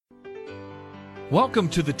Welcome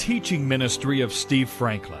to the teaching ministry of Steve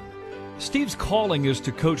Franklin. Steve's calling is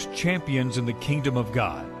to coach champions in the kingdom of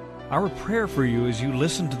God. Our prayer for you as you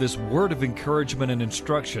listen to this word of encouragement and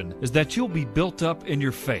instruction is that you'll be built up in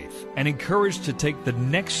your faith and encouraged to take the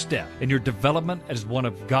next step in your development as one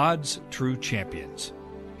of God's true champions.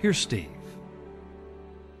 Here's Steve.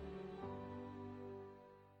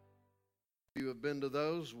 You have been to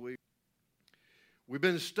those. We've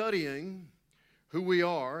been studying who we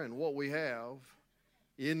are and what we have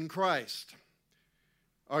in Christ.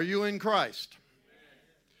 Are you in Christ?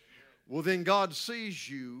 Well, then God sees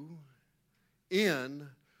you in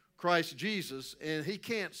Christ Jesus, and He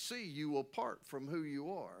can't see you apart from who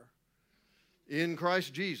you are in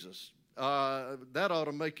Christ Jesus. That ought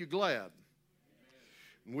to make you glad.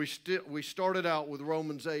 We started out with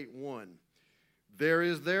Romans 8:1. There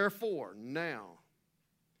is therefore now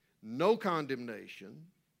no condemnation,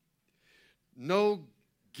 no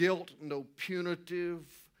guilt, no punitive,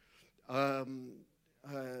 I'm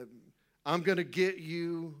going to get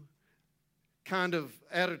you kind of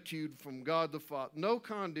attitude from God the Father. No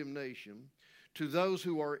condemnation to those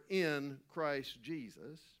who are in Christ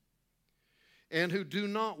Jesus and who do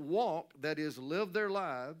not walk, that is, live their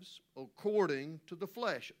lives according to the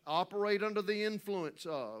flesh, operate under the influence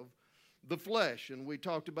of the flesh. And we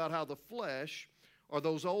talked about how the flesh are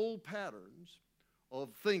those old patterns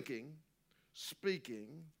of thinking, speaking,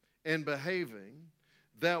 and behaving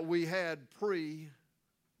that we had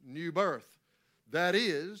pre-new birth. That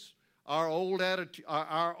is, our old attitude,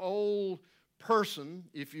 our old person,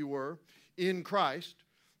 if you were, in Christ.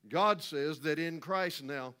 God says that in Christ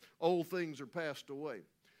now, old things are passed away,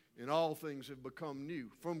 and all things have become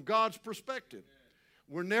new. From God's perspective,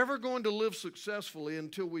 we're never going to live successfully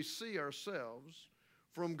until we see ourselves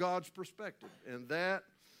from God's perspective, and that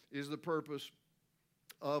is the purpose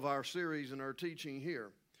of our series and our teaching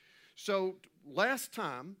here. So last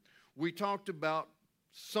time we talked about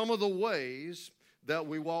some of the ways that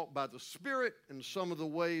we walk by the Spirit and some of the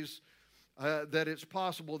ways that it's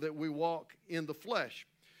possible that we walk in the flesh.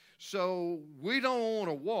 So we don't want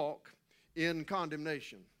to walk in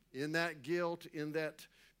condemnation, in that guilt, in that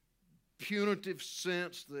punitive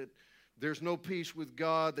sense that there's no peace with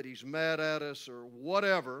God, that He's mad at us or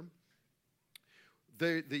whatever.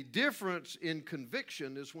 The difference in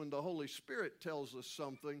conviction is when the Holy Spirit tells us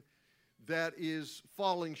something that is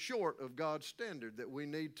falling short of God's standard that we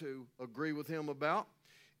need to agree with Him about,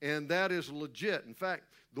 and that is legit. In fact,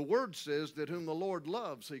 the Word says that whom the Lord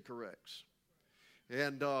loves, He corrects.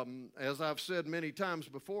 And as I've said many times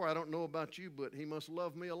before, I don't know about you, but He must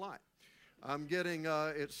love me a lot. I'm getting,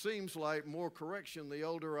 it seems like, more correction the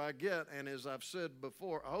older I get, and as I've said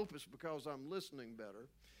before, I hope it's because I'm listening better.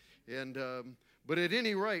 And but at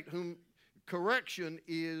any rate, whom correction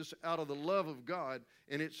is out of the love of God,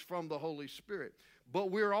 and it's from the Holy Spirit. But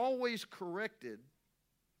we're always corrected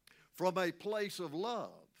from a place of love.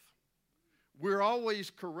 We're always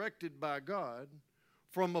corrected by God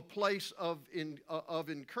from a place of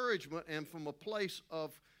encouragement and from a place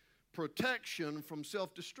of protection from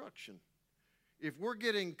self-destruction. If we're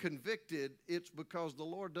getting convicted, it's because the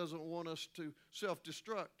Lord doesn't want us to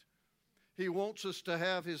self-destruct. He wants us to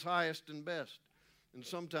have His highest and best. And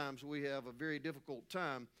sometimes we have a very difficult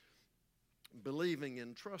time believing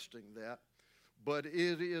and trusting that, but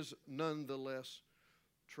it is nonetheless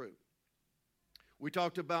true. We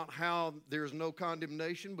talked about how there's no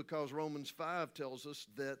condemnation because Romans 5 tells us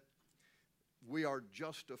that we are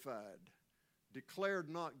justified, declared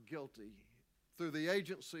not guilty through the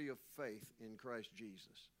agency of faith in Christ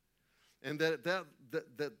Jesus. And that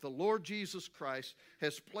the Lord Jesus Christ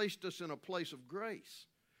has placed us in a place of grace.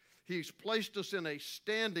 He's placed us in a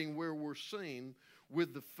standing where we're seen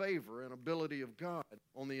with the favor and ability of God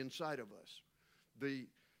on the inside of us. The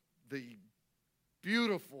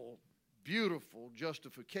beautiful, beautiful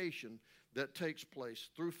justification that takes place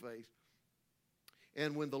through faith.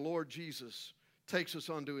 And when the Lord Jesus takes us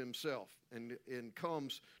unto Himself and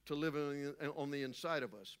comes to live on the inside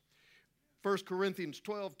of us. 1 Corinthians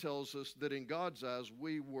 12 tells us that in God's eyes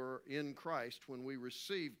we were in Christ when we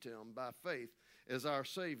received Him by faith as our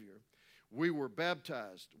Savior. We were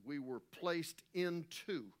baptized. We were placed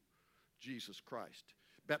into Jesus Christ.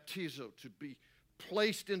 Baptizo, to be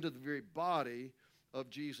placed into the very body of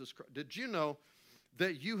Jesus Christ. Did you know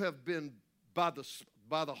that you have been, by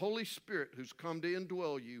the Holy Spirit who's come to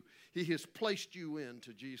indwell you, He has placed you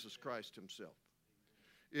into Jesus Christ Himself?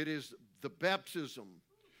 It is the baptism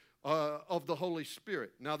of the Holy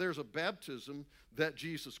Spirit. Now, there's a baptism that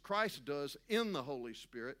Jesus Christ does in the Holy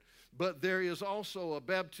Spirit, but there is also a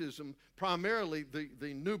baptism, primarily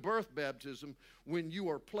the new birth baptism, when you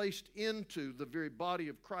are placed into the very body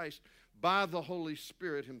of Christ by the Holy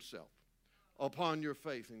Spirit himself upon your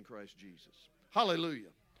faith in Christ Jesus. Hallelujah.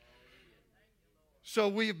 So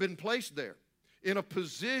we've been placed there in a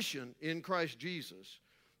position in Christ Jesus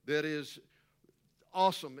that is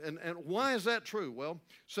awesome. And why is that true? Well,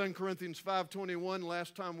 2 Corinthians 5:21,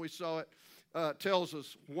 last time we saw it, tells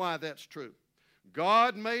us why that's true.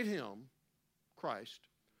 God made him, Christ,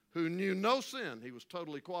 who knew no sin. He was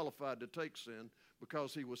totally qualified to take sin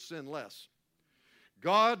because he was sinless.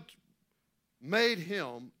 God made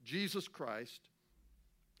him, Jesus Christ,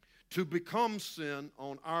 to become sin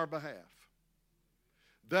on our behalf.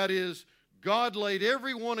 That is, God laid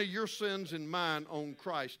every one of your sins and mine on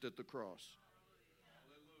Christ at the cross.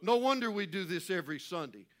 No wonder we do this every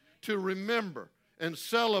Sunday, to remember and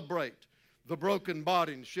celebrate the broken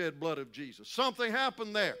body and shed blood of Jesus. Something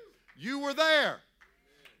happened there. You were there.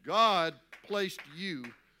 God placed you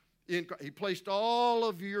in, he placed all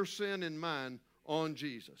of your sin and mine on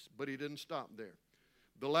Jesus, but he didn't stop there.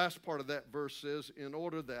 The last part of that verse says, in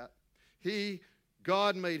order that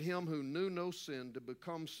God made him who knew no sin to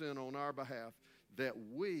become sin on our behalf, that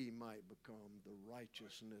we might become the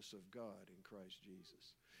righteousness of God in Christ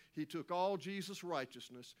Jesus. He took all Jesus'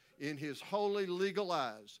 righteousness in his holy legal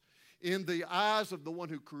eyes, in the eyes of the one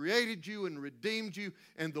who created you and redeemed you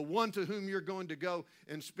and the one to whom you're going to go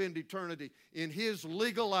and spend eternity. In his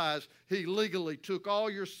legal eyes, he legally took all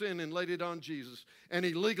your sin and laid it on Jesus, and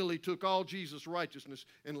he legally took all Jesus' righteousness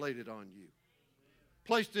and laid it on you.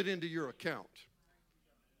 Placed it into your account.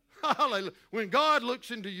 Hallelujah. When God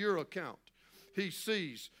looks into your account, he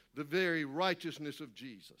sees the very righteousness of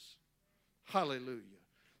Jesus. Hallelujah.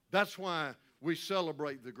 That's why we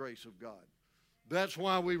celebrate the grace of God. That's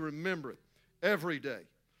why we remember it every day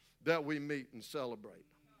that we meet and celebrate.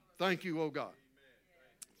 Thank you, oh God.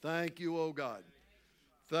 Thank you, oh God.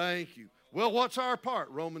 Thank you. Well, what's our part?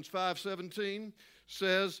 Romans 5:17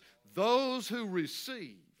 says, those who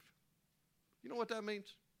receive. You know what that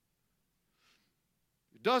means?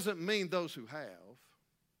 It doesn't mean those who have.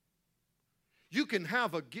 You can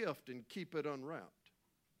have a gift and keep it unwrapped.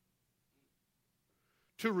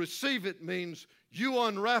 To receive it means you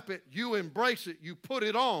unwrap it, you embrace it, you put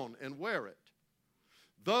it on and wear it.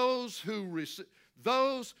 Those who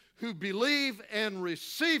believe and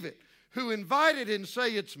receive it, who invite it and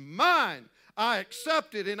say, it's mine, I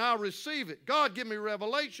accept it and I receive it. God, give me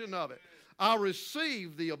revelation of it. I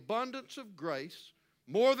receive the abundance of grace,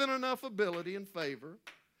 more than enough ability and favor,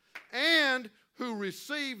 and who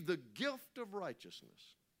receive the gift of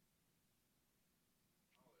righteousness.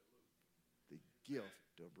 The gift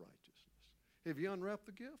of righteousness. Have you unwrapped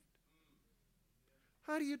the gift?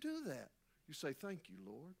 How do you do that? You say, thank you,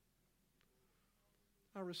 Lord.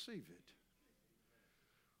 I receive it.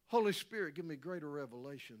 Holy Spirit, give me greater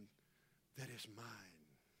revelation that is mine.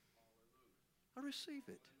 I receive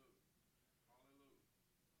it.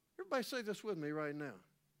 Everybody say this with me right now.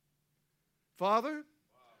 Father,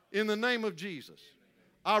 in the name of Jesus,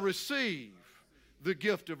 I receive the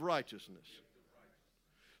gift of righteousness.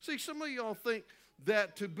 See, some of y'all think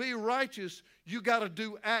that to be righteous, you got to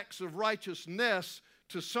do acts of righteousness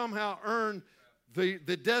to somehow earn the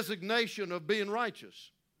designation of being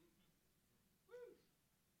righteous.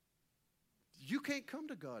 You can't come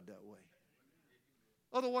to God that way.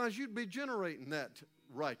 Otherwise, you'd be generating that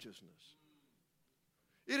righteousness.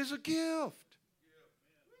 It is a gift.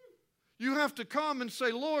 You have to come and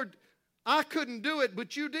say, Lord, I couldn't do it,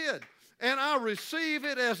 but you did. And I receive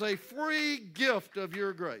it as a free gift of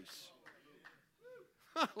your grace.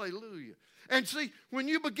 Hallelujah. And see, when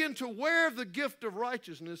you begin to wear the gift of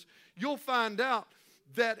righteousness, you'll find out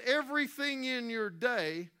that everything in your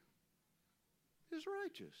day is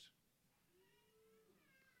righteous.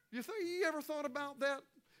 You ever thought about that?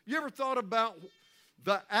 You ever thought about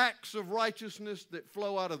the acts of righteousness that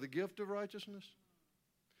flow out of the gift of righteousness?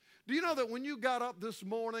 Do you know that when you got up this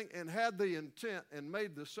morning and had the intent and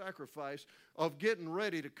made the sacrifice of getting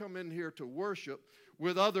ready to come in here to worship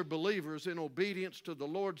with other believers in obedience to the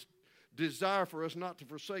Lord's desire for us not to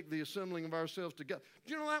forsake the assembling of ourselves together,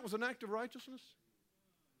 do you know that was an act of righteousness?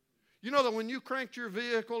 You know that when you cranked your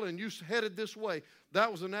vehicle and you headed this way,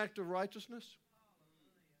 that was an act of righteousness?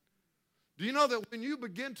 Do you know that when you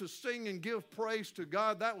begin to sing and give praise to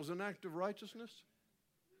God, that was an act of righteousness?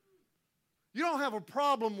 You don't have a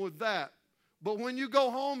problem with that. But when you go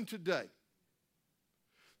home today,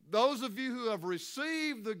 those of you who have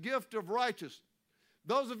received the gift of righteousness,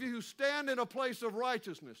 those of you who stand in a place of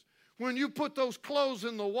righteousness, when you put those clothes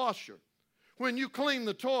in the washer, when you clean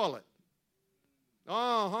the toilet.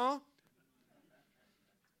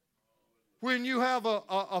 When you have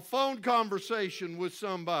a phone conversation with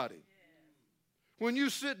somebody. When you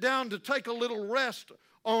sit down to take a little rest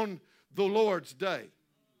on the Lord's day.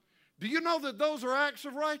 Do you know that those are acts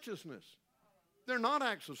of righteousness? They're not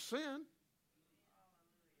acts of sin.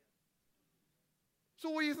 So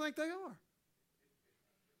what do you think they are?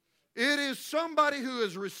 It is somebody who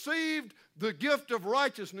has received the gift of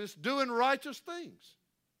righteousness doing righteous things.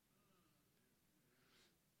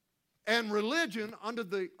 And religion, under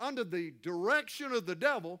the direction of the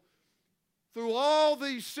devil, through all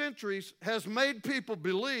these centuries, has made people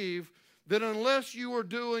believe that unless you are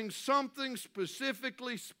doing something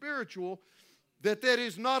specifically spiritual, that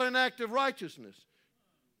is not an act of righteousness.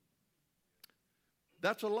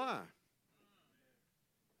 That's a lie.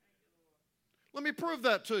 Let me prove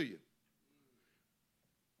that to you.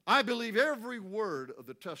 I believe every word of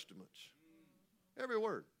the Testaments. Every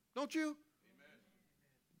word. Don't you?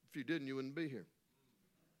 If you didn't, you wouldn't be here.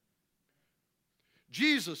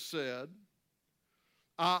 Jesus said,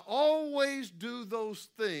 I always do those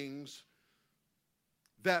things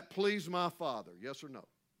that please my Father. Yes or no?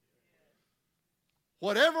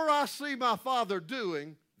 Whatever I see my Father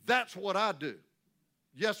doing, that's what I do.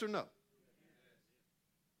 Yes or no?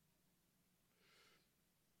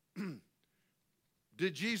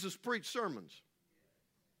 Did Jesus preach sermons?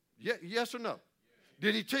 Yes or no?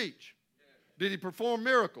 Did he teach? Did he perform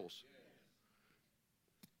miracles?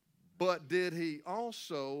 But did he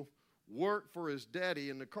also work for his daddy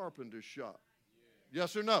in the carpenter's shop?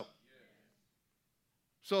 Yes or no?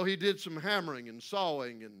 So he did some hammering and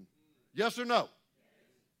sawing and yes or no?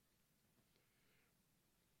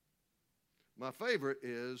 My favorite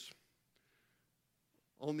is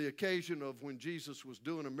on the occasion of when Jesus was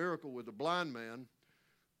doing a miracle with a blind man,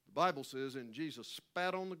 the Bible says, and Jesus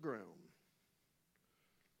spat on the ground,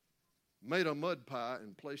 made a mud pie,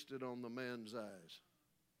 and placed it on the man's eyes.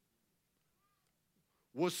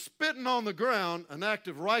 Was spitting on the ground an act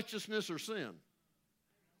of righteousness or sin?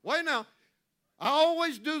 Wait now. I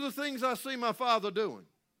always do the things I see my Father doing.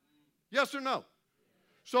 Yes or no?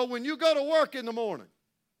 So when you go to work in the morning,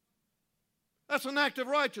 that's an act of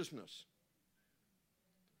righteousness.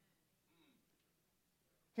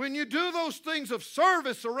 When you do those things of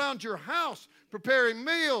service around your house, preparing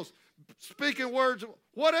meals, speaking words,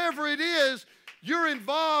 whatever it is, you're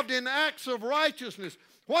involved in acts of righteousness.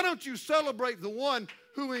 Why don't you celebrate the one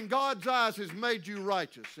who in God's eyes has made you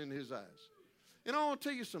righteous in his eyes? And I want to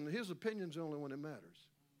tell you something. His opinion's the only one that matters.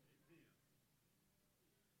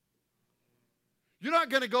 You're not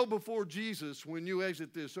going to go before Jesus when you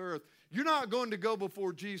exit this earth. You're not going to go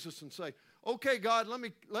before Jesus and say, okay, God, let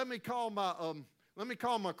me call my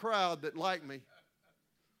crowd that like me.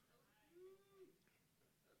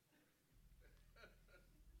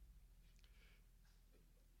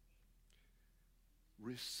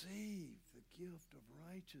 Receive the gift of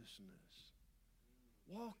righteousness.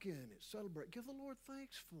 Walk in it. Celebrate. Give the Lord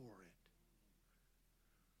thanks for it.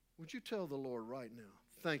 Would you tell the Lord right now,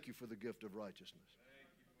 thank you for the gift of righteousness.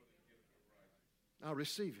 I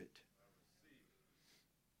receive it.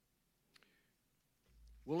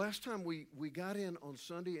 Well, last time we got in on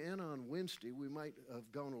Sunday and on Wednesday. We might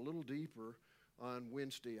have gone a little deeper on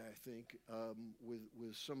Wednesday, I think,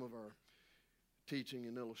 with some of our teaching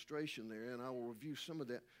and illustration there, and I will review some of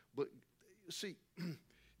that. But see,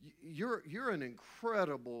 you're an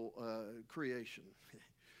incredible creation.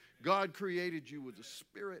 God created you with a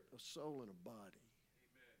spirit, a soul, and a body.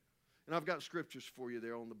 Amen. And I've got scriptures for you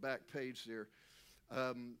there on the back page there.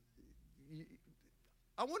 I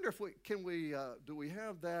wonder if do we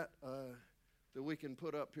have that that we can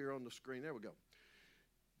put up here on the screen? There we go.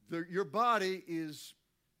 Your body is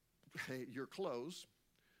your clothes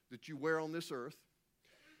that you wear on this earth.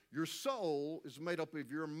 Your soul is made up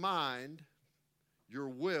of your mind, your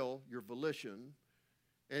will, your volition,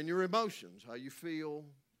 and your emotions, how you feel.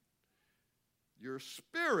 Your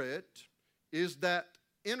spirit is that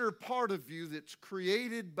inner part of you that's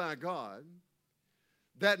created by God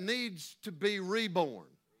that needs to be reborn.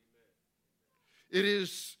 It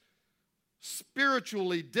is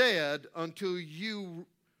spiritually dead until you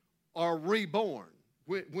are reborn.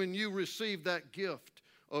 When you receive that gift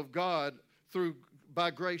of God by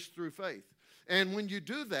grace through faith. And when you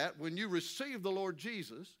do that, when you receive the Lord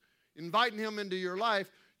Jesus, inviting him into your life,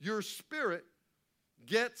 your spirit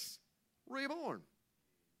gets reborn.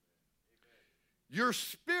 Your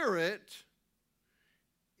spirit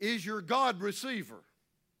is your God receiver.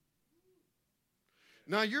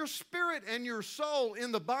 Now, your spirit and your soul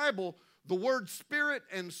in the Bible The word spirit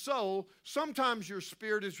and soul, sometimes your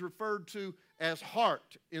spirit is referred to as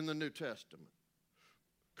heart in the New Testament.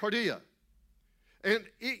 Cardia. And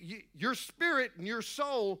your spirit and your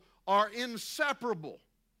soul are inseparable.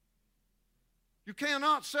 You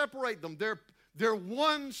cannot separate them. They're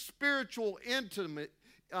one spiritual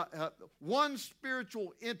one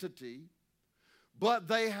spiritual entity, but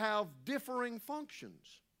they have differing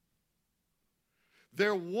functions.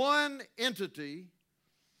 They're one entity,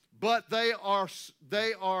 but they are,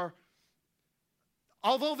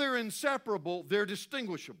 although they're inseparable, they're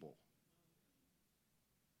distinguishable.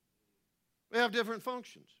 They have different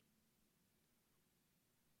functions.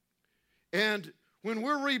 And when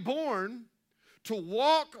we're reborn, to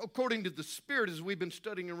walk according to the Spirit, as we've been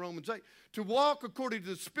studying in Romans 8, to walk according to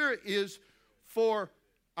the Spirit is for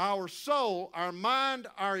our soul, our mind,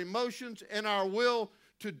 our emotions, and our will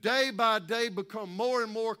to day by day become more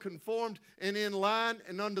and more conformed and in line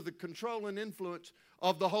and under the control and influence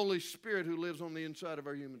of the Holy Spirit who lives on the inside of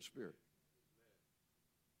our human spirit.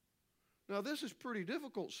 Now, this is pretty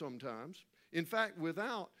difficult sometimes. In fact,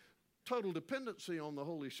 without total dependency on the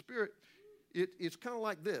Holy Spirit, it's kind of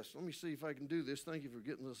like this. Let me see if I can do this. Thank you for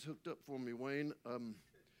getting this hooked up for me, Wayne.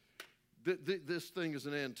 This thing is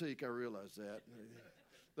an antique, I realize that.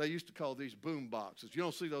 They used to call these boom boxes. You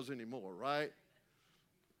don't see those anymore, right?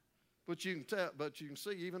 But you can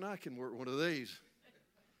see even I can work one of these.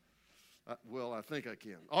 Well, I think I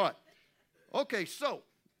can. All right. Okay, so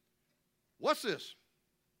what's this?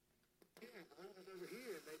 Yeah, I was over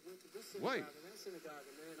here. They went to this synagogue Wait. and that synagogue,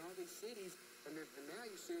 and they're in all these cities, and now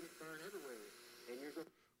you see it burn everywhere. And you're going.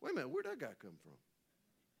 Wait a minute, where'd that guy come from?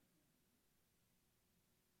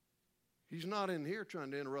 He's not in here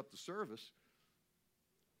trying to interrupt the service.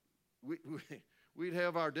 We'd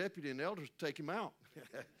have our deputy and elders take him out.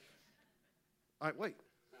 All right, wait.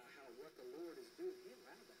 What the Lord is doing, He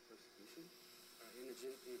allowed that persecution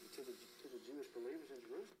to the Jewish believers in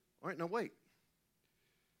Jerusalem. All right, now wait.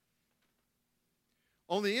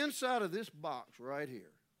 On the inside of this box right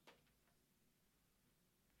here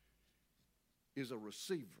is a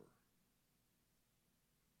receiver.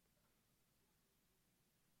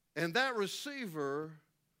 And that receiver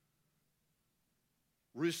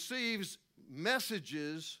receives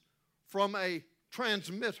messages from a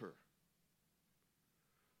transmitter.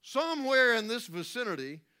 Somewhere in this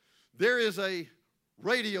vicinity, there is a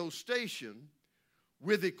radio station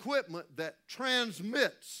with equipment that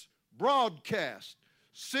transmits, broadcasts,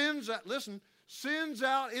 sends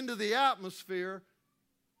out into the atmosphere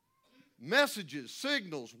messages,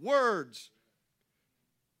 signals, words.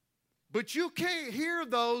 But you can't hear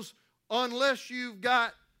those unless you've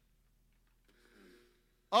got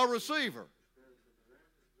a receiver.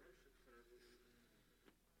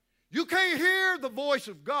 You can't hear the voice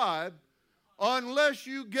of God unless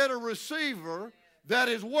you get a receiver that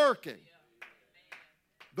is working.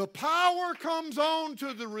 The power comes on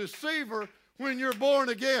to the receiver when you're born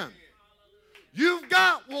again. You've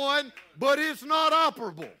got one, but it's not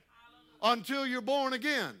operable until you're born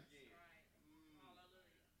again.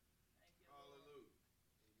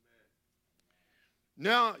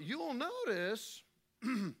 Now, you'll notice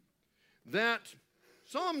that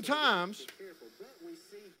sometimes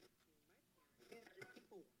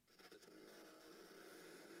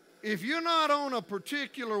if you're not on a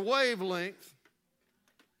particular wavelength,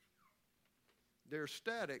 there's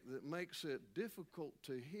static that makes it difficult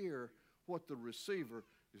to hear what the receiver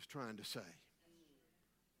is trying to say.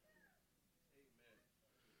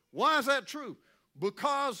 Why is that true?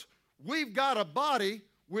 Because we've got a body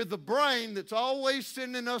with a brain that's always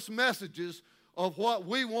sending us messages of what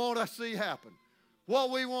we want to see happen, what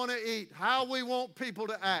we want to eat, how we want people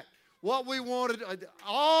to act, what we want to do,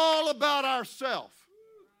 all about ourselves.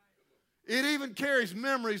 It even carries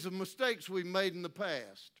memories of mistakes we made in the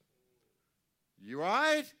past. You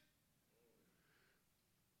right?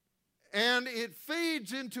 And it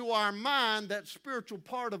feeds into our mind, that spiritual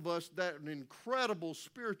part of us, that incredible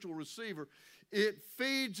spiritual receiver. It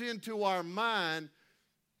feeds into our mind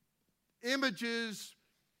images,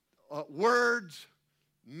 words,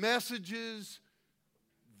 messages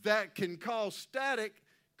that can cause static,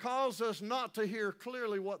 cause us not to hear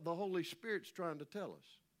clearly what the Holy Spirit's trying to tell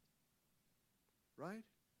us. Right?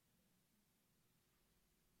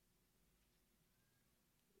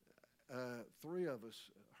 Three of us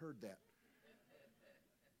heard that.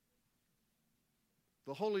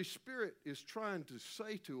 The Holy Spirit is trying to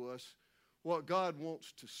say to us what God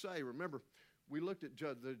wants to say. Remember, we looked at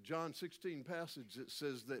the John 16 passage that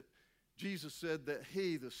says that Jesus said that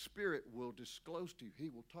He, the Spirit, will disclose to you. He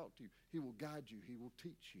will talk to you. He will guide you. He will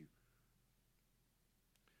teach you.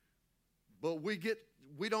 But we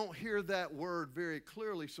don't hear that word very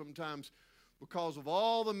clearly sometimes because of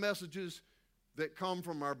all the messages that come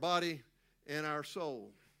from our body and our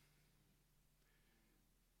soul.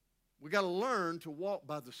 We got to learn to walk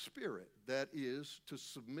by the Spirit. That is, to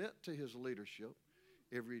submit to His leadership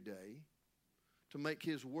every day, to make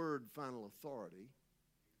His word final authority,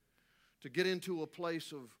 to get into a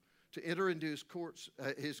place of, to enter into His courts,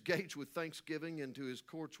 His gates with thanksgiving, into His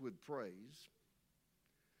courts with praise,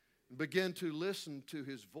 and begin to listen to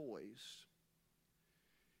His voice.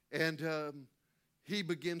 And He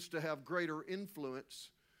begins to have greater influence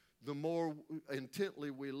the more intently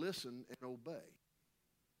we listen and obey.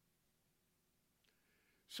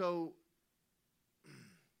 So,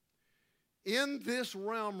 in this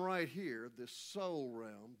realm right here, this soul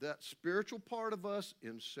realm, that spiritual part of us,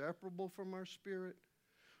 inseparable from our spirit,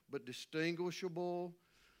 but distinguishable,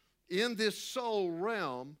 in this soul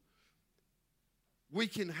realm, we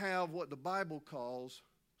can have what the Bible calls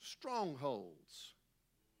strongholds.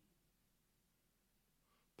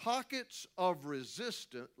 Pockets of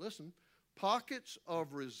resistance, listen, pockets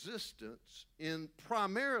of resistance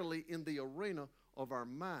primarily in the arena of our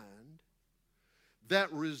mind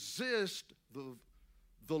that resist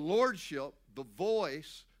the lordship, the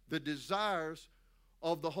voice, the desires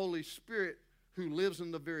of the Holy Spirit who lives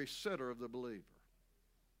in the very center of the believer.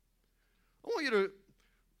 I want you to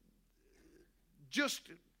just,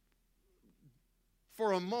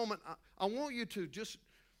 for a moment, I want you to just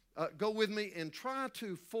go with me and try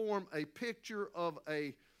to form a picture of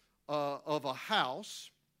a house,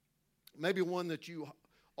 maybe one that you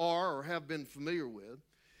are or have been familiar with.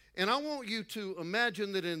 And I want you to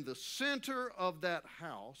imagine that in the center of that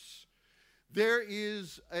house, there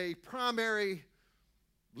is a primary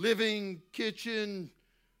living, kitchen,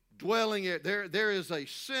 dwelling area. There is a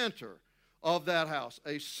center of that house,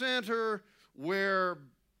 a center where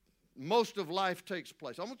most of life takes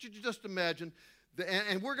place. I want you to just imagine,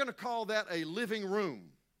 and we're going to call that a living room.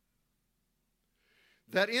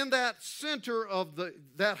 That in that center of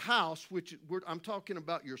that house, which I'm talking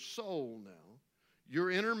about your soul now,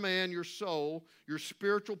 your inner man, your soul, your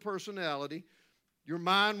spiritual personality, your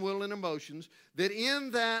mind, will, and emotions, that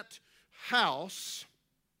in that house,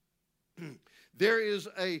 there is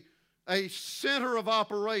a center of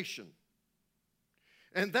operation.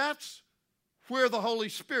 And that's where the Holy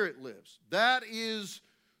Spirit lives. That is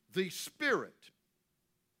the Spirit,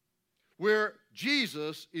 where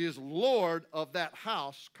Jesus is Lord of that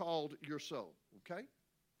house called your soul, okay?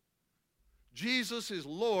 Jesus is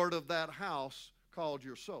Lord of that house called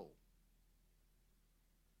your soul.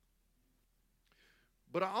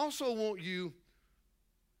 But I also want you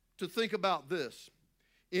to think about this.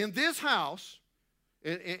 In this house,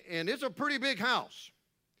 and it's a pretty big house,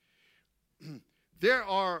 there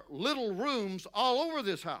are little rooms all over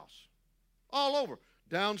this house. All over.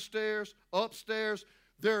 Downstairs, upstairs.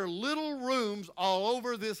 There are little rooms all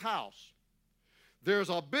over this house. There's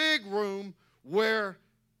a big room where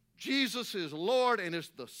Jesus is Lord and it's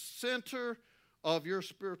the center of your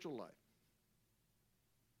spiritual life.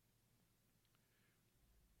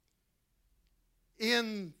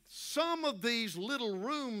 In some of these little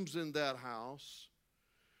rooms in that house,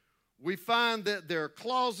 we find that there are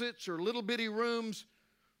closets or little bitty rooms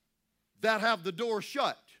that have the door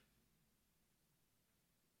shut.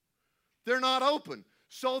 They're not open.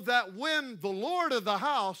 So that when the Lord of the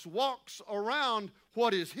house walks around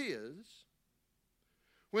what is His,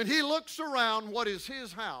 when He looks around what is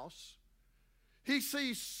His house, He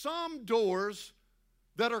sees some doors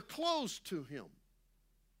that are closed to Him.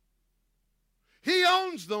 He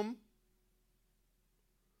owns them,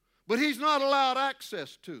 but He's not allowed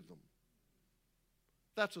access to them.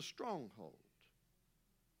 That's a stronghold.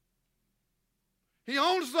 He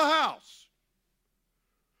owns the house,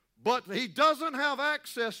 but He doesn't have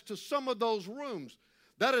access to some of those rooms.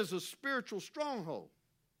 That is a spiritual stronghold.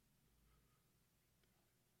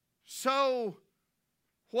 So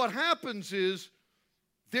what happens is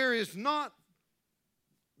there is not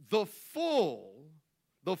the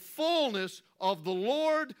fullness of the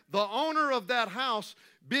Lord, the owner of that house,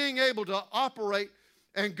 being able to operate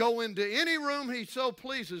and go into any room He so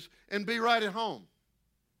pleases and be right at home.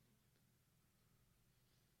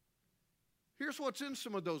 Here's what's in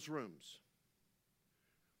some of those rooms.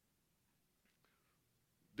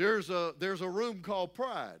 There's a room called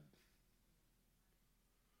pride.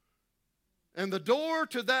 And the door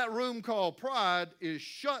to that room called pride is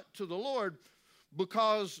shut to the Lord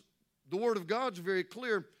because the Word of God's very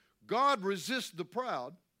clear. God resists the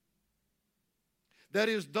proud. That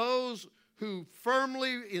is, those who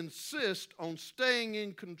firmly insist on staying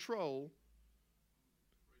in control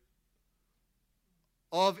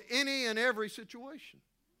of any and every situation.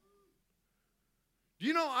 Do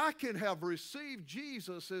you know I can have received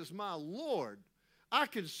Jesus as my Lord? I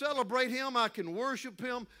can celebrate Him. I can worship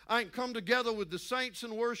Him. I can come together with the saints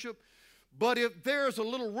and worship. But if there's a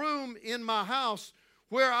little room in my house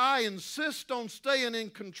where I insist on staying in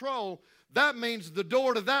control, that means the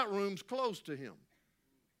door to that room's closed to Him.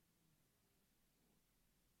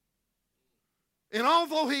 And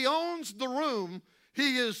although He owns the room,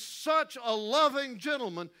 He is such a loving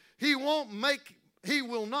gentleman, He will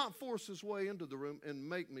not force His way into the room and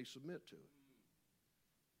make me submit to it.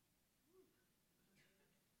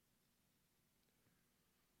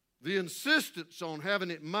 The insistence on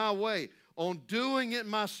having it my way, on doing it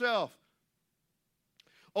myself.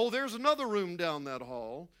 Oh, there's another room down that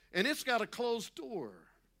hall, and it's got a closed door.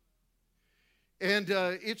 And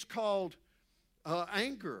it's called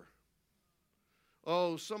anger.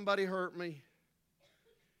 Oh, somebody hurt me.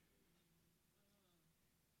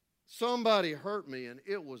 Somebody hurt me, and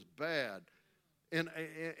it was bad. And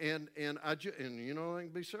you know, there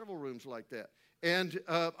can be several rooms like that. And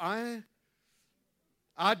I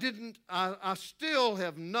still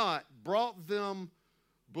have not brought them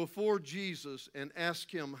before Jesus and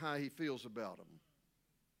asked Him how He feels about them.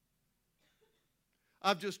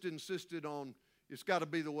 I've just insisted on it's got to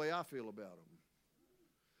be the way I feel about them.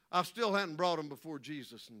 I still hadn't brought them before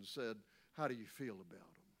Jesus and said, how do you feel about them?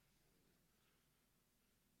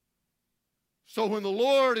 So when the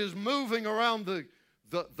Lord is moving around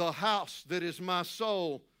the house that is my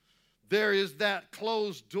soul, there is that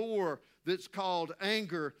closed door that's called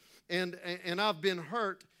anger, and I've been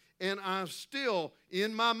hurt, and I'm still,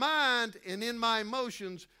 in my mind and in my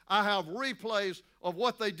emotions, I have replays of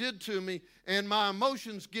what they did to me, and my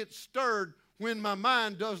emotions get stirred when my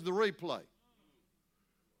mind does the replay.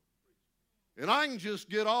 And I can just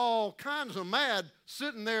get all kinds of mad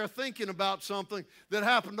sitting there thinking about something that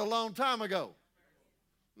happened a long time ago.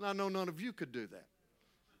 And I know none of you could do that.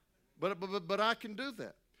 But I can do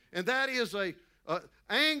that. And that is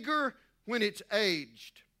anger when it's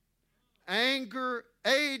aged.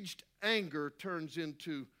 Aged anger turns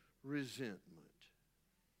into resentment.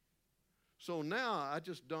 So now I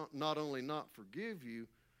just don't not only not forgive you,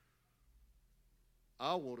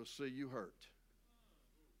 I want to see you hurt.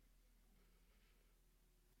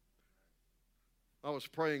 I was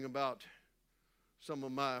praying about some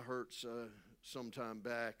of my hurts some time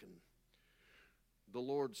back, and the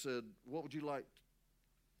Lord said, what would you like to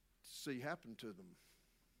see happen to them?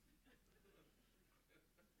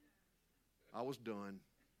 I was done.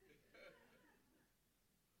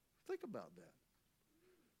 Think about that.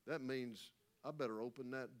 That means I better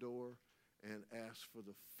open that door and ask for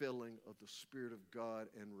the filling of the Spirit of God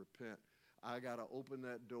and repent. I got to open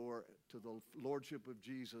that door to the Lordship of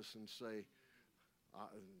Jesus and say,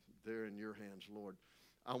 they're in your hands, Lord.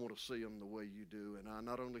 I want to see them the way you do. And I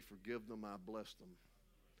not only forgive them, I bless them.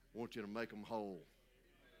 I want you to make them whole.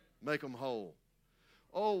 Make them whole.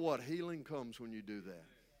 Oh, what healing comes when you do that.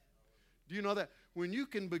 Do you know that? When you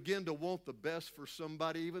can begin to want the best for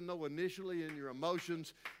somebody, even though initially in your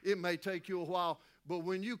emotions it may take you a while, but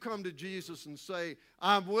when you come to Jesus and say,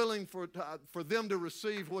 I'm willing for them to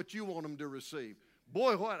receive what you want them to receive,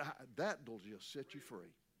 boy, that will just set you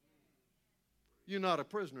free. You're not a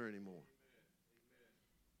prisoner anymore.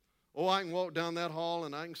 Oh, I can walk down that hall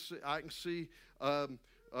and I can see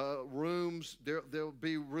rooms. There'll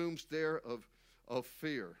be rooms there of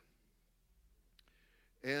fear.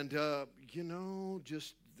 And,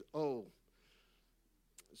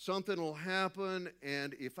 something will happen,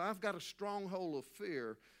 and if I've got a stronghold of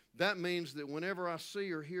fear, that means that whenever I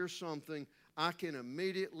see or hear something, I can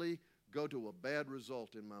immediately go to a bad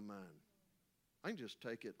result in my mind. I can just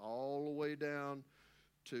take it all the way down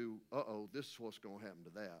to, this is what's going to happen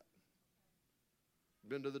to that.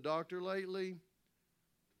 Been to the doctor lately?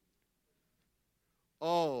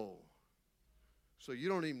 Oh, so you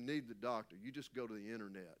don't even need the doctor. You just go to the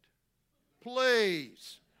internet.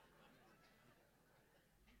 Please.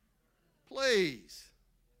 Please.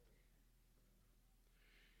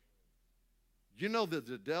 You know that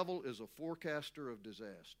the devil is a forecaster of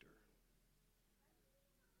disaster.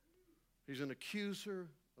 He's an accuser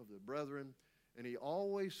of the brethren, and he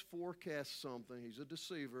always forecasts something. He's a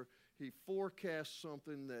deceiver. He forecasts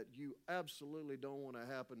something that you absolutely don't want to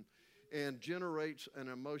happen and generates an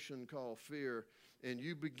emotion called fear. And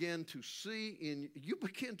you begin to see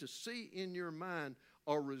in your mind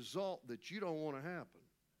a result that you don't want to happen.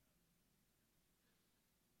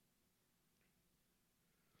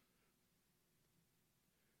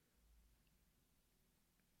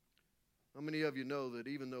 How many of you know that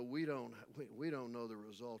even though we don't know the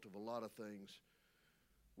result of a lot of things,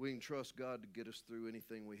 we can trust God to get us through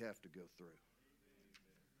anything we have to go through.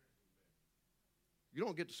 You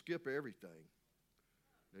don't get to skip everything.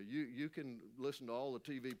 Now, you can listen to all the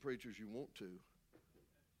TV preachers you want to.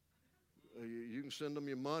 You can send them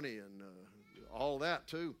your money and all that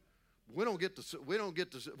too. We don't get to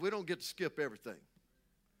skip everything.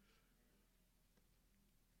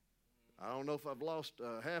 I don't know if I've lost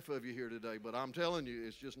half of you here today, but I'm telling you,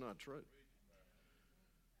 it's just not true.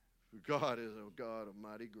 God is a God of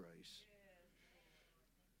mighty grace.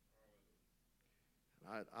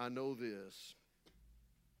 I know this,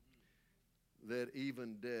 that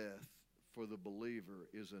even death for the believer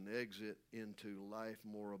is an exit into life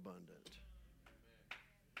more abundant.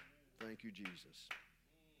 Thank you, Jesus.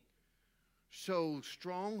 So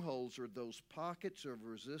strongholds are those pockets of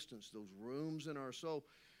resistance, those rooms in our soul.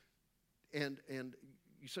 And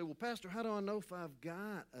you say, well, Pastor, how do I know if I've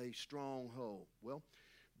got a stronghold? Well,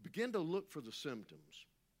 begin to look for the symptoms.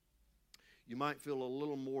 You might feel a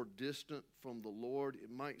little more distant from the Lord. It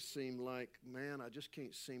might seem like, man, I just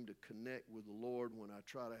can't seem to connect with the Lord when I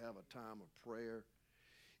try to have a time of prayer.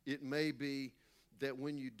 It may be that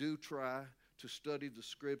when you do try to study the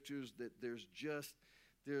Scriptures, that there's just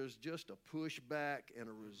a pushback and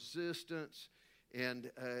a resistance,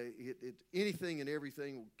 and anything and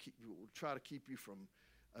everything will try to keep you from,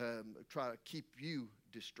 try to keep you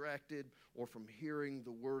distracted or from hearing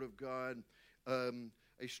the Word of God. A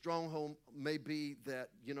stronghold may be that,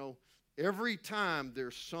 every time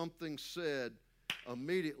there's something said,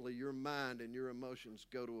 immediately your mind and your emotions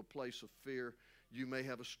go to a place of fear. You may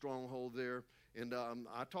have a stronghold there. And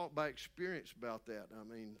I talk by experience about that. I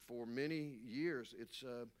mean, for many years, it's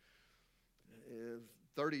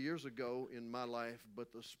 30 years ago in my life,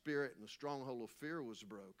 but the spirit and the stronghold of fear was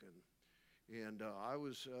broken. And I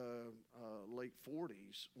was late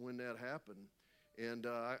 40s when that happened. And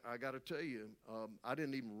I got to tell you, I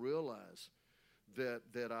didn't even realize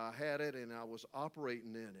that I had it and I was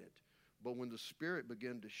operating in it. But when the Spirit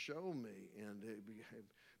began to show me and it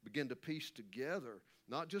began to piece together,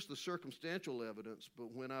 not just the circumstantial evidence,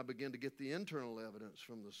 but when I began to get the internal evidence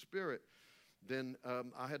from the Spirit, then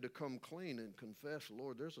I had to come clean and confess,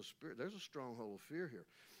 Lord, there's a spirit, there's a stronghold of fear here.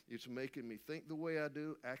 It's making me think the way I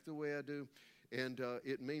do, act the way I do, and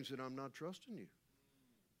it means that I'm not trusting you.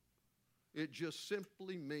 It just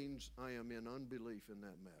simply means I am in unbelief in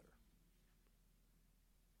that matter.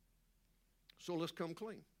 So let's come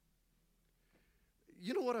clean.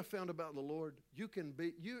 You know what I found about the Lord?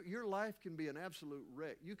 Your life can be an absolute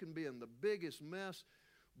wreck. You can be in the biggest mess,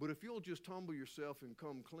 but if you'll just humble yourself and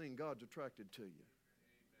come clean, God's attracted to you.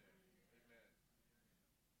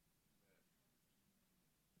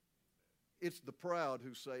 It's the proud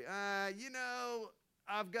who say,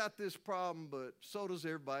 I've got this problem, but so does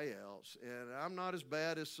everybody else, and I'm not as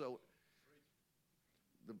bad as so.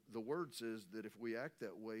 The Word says that if we act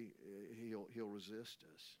that way, He'll resist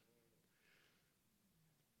us.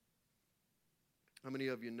 How many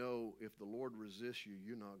of you know if the Lord resists you,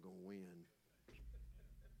 you're not going to win?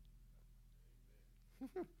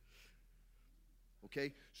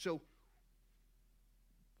 Okay, so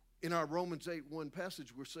in our Romans 8:1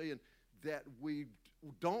 passage, we're saying that we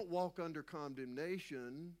don't walk under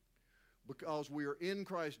condemnation because we are in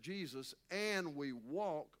Christ Jesus and we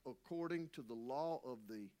walk according to the law of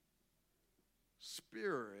the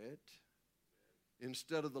Spirit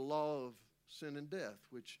instead of the law of sin and death,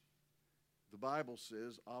 which the Bible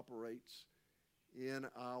says operates in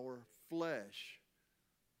our flesh.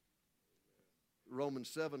 Romans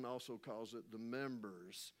 7 also calls it the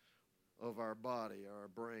members of our body, our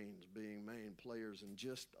brains being main players in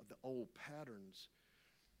just the old patterns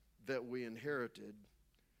that we inherited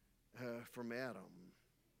from Adam.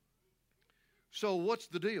 So what's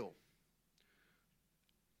the deal?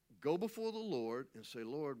 Go before the Lord and say,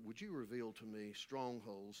 Lord, would you reveal to me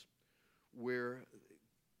strongholds where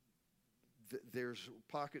there's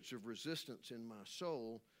pockets of resistance in my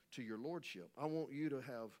soul to your lordship. I want you to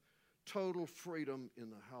have total freedom in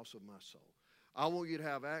the house of my soul. I want you to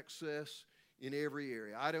have access in every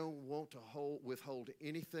area. I don't want to withhold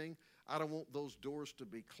anything. I don't want those doors to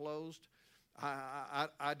be closed. I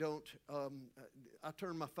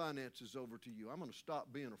turn my finances over to you. I'm going to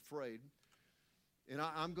stop being afraid. And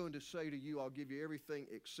I'm going to say to you, I'll give you everything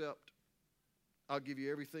except. Lord,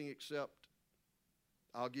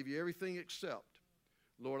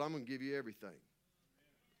 I'm going to give you everything.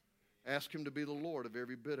 Ask Him to be the Lord of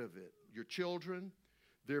every bit of it. Your children,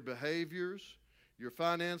 their behaviors, your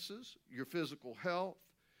finances, your physical health,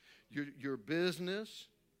 your business,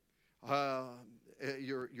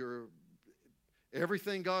 your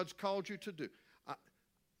everything God's called you to do.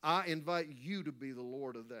 I invite you to be the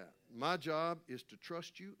Lord of that. My job is to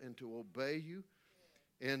trust you and to obey you.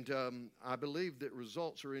 And I believe that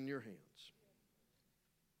results are in your hands.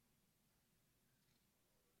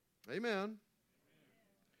 Amen.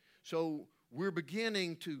 So we're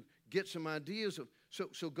beginning to get some ideas of,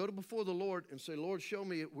 so go to before the Lord and say, Lord, show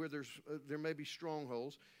me where there may be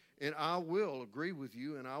strongholds. And I will agree with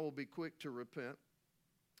you, and I will be quick to repent.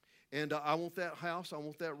 And I want that house, I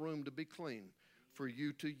want that room to be clean for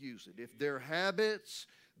you to use it. If there are habits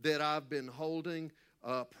that I've been holding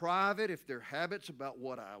private, if there are habits about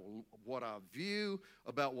what I view,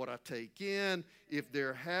 about what I take in, if there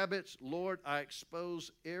are habits, Lord, I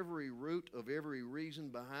expose every root of every reason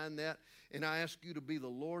behind that, and I ask you to be the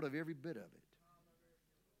Lord of every bit of it.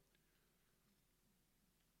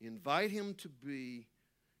 Invite him to be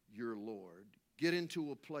your Lord. Get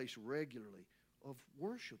into a place regularly of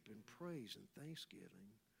worship and praise and thanksgiving.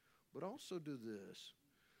 But also do this.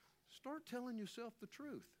 Start telling yourself the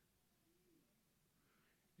truth.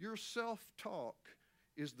 Your self-talk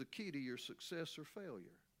is the key to your success or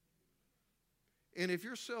failure. And if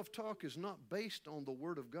your self-talk is not based on the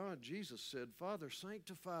Word of God, Jesus said, Father,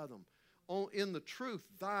 sanctify them in the truth.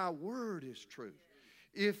 Thy word is truth.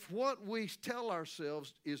 If what we tell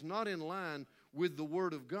ourselves is not in line with the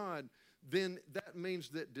Word of God, then that means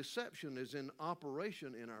that deception is in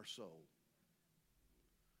operation in our soul.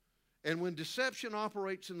 And when deception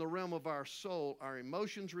operates in the realm of our soul, our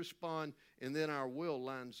emotions respond, and then our will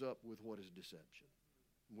lines up with what is deception.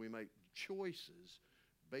 We make choices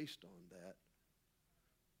based on that.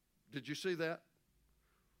 Did you see that?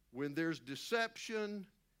 When there's deception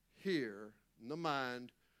here in the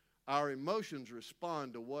mind, our emotions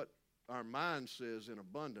respond to what our mind says in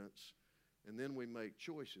abundance, and then we make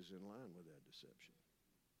choices in line with that deception.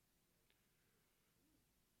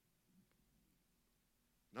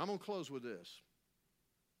 Now I'm going to close with this.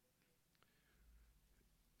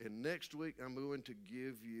 And next week I'm going to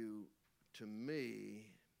give you, to me,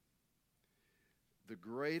 the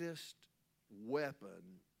greatest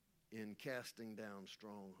weapon in casting down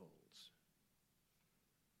strongholds.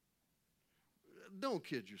 Don't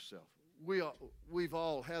kid yourself. We've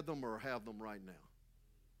all had them or have them right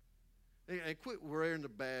now. And quit wearing the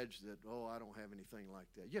badge that, oh, I don't have anything like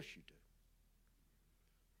that. Yes, you do.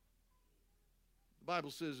 The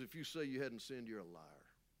Bible says if you say you hadn't sinned, you're a liar.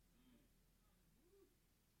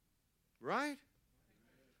 Right?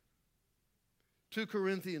 2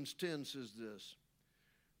 Corinthians 10 says this,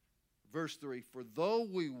 verse 3, for though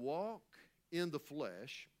we walk in the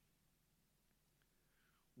flesh,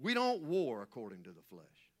 we don't war according to the flesh.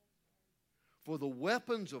 For the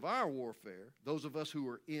weapons of our warfare, those of us who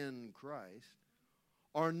are in Christ,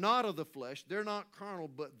 are not of the flesh. They're not carnal,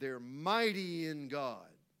 but they're mighty in God.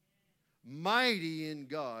 Mighty in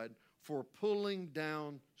God for pulling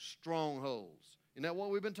down strongholds. Isn't that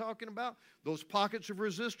what we've been talking about? Those pockets of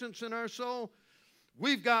resistance in our soul?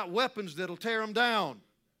 We've got weapons that'll tear them down.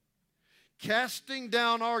 Casting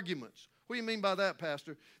down arguments. What do you mean by that,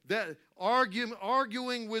 Pastor? That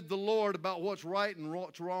arguing with the Lord about what's right and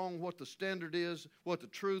what's wrong, what the standard is, what the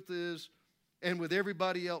truth is, and with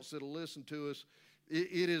everybody else that'll listen to us,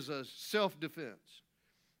 it is a self-defense.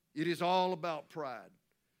 It is all about pride.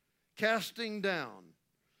 Casting down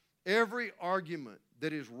every argument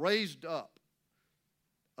that is raised up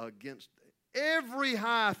against every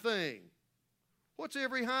high thing. What's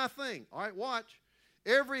every high thing? All right, watch.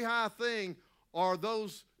 Every high thing are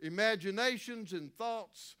those imaginations and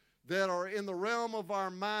thoughts that are in the realm of our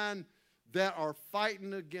mind that are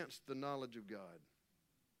fighting against the knowledge of God.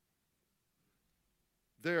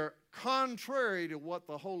 They're contrary to what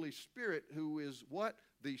the Holy Spirit, who is what?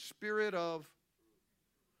 The Spirit of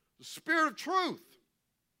truth.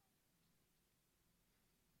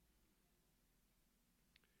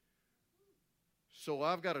 So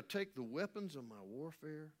I've got to take the weapons of my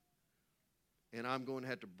warfare and I'm going to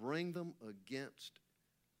have to bring them against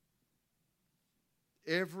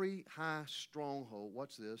every high stronghold.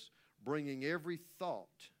 What's this? Bringing every thought,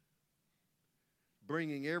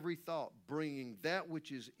 bringing that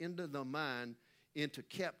which is into the mind into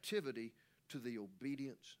captivity to the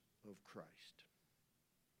obedience of Christ.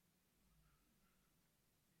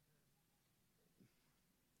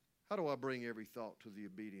 How do I bring every thought to the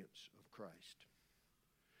obedience of Christ?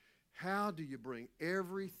 How do you bring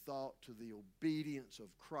every thought to the obedience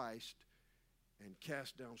of Christ and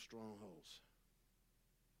cast down strongholds?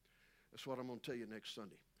 That's what I'm going to tell you next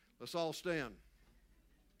Sunday. Let's all stand.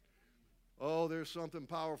 Oh, there's something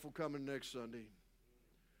powerful coming next Sunday.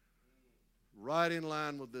 Right in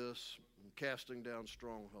line with this, casting down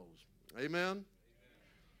strongholds. Amen?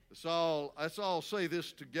 Let's all say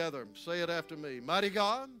this together. Say it after me. Mighty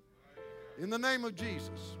God, in the name of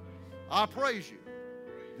Jesus, I praise you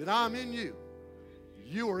that I'm in you.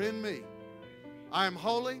 You are in me. I am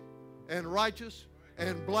holy and righteous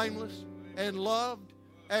and blameless and loved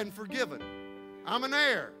and forgiven. I'm an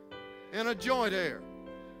heir and a joint heir.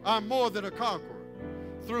 I'm more than a conqueror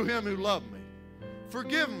through him who loved me.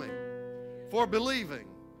 Forgive me for believing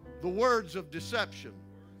the words of deception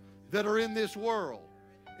that are in this world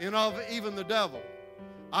and of even the devil.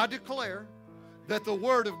 I declare that the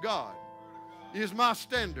Word of God is my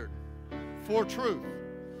standard for truth.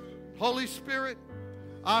 Holy Spirit,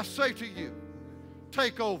 I say to you,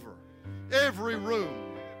 take over every room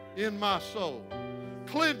in my soul.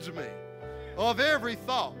 Cleanse me of every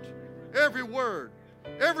thought, every word,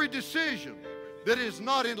 every decision that is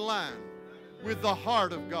not in line with the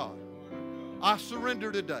heart of God. I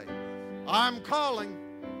surrender today. I'm calling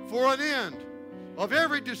for an end of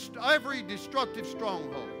every destructive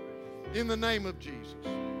stronghold in the name of Jesus.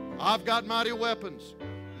 I've got mighty weapons,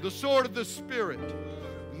 the sword of the Spirit,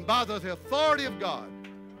 and by the authority of God,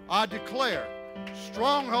 I declare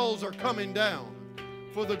strongholds are coming down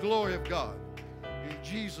for the glory of God. In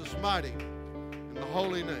Jesus' mighty and the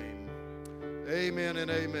holy name, amen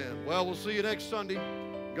and amen. Well, we'll see you next Sunday.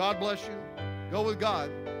 God bless you. Go with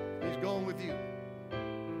God. He's going with you.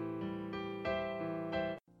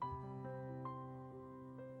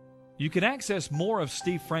 You can access more of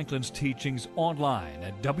Steve Franklin's teachings online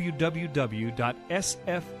at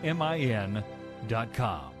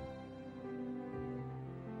www.sfmin.com.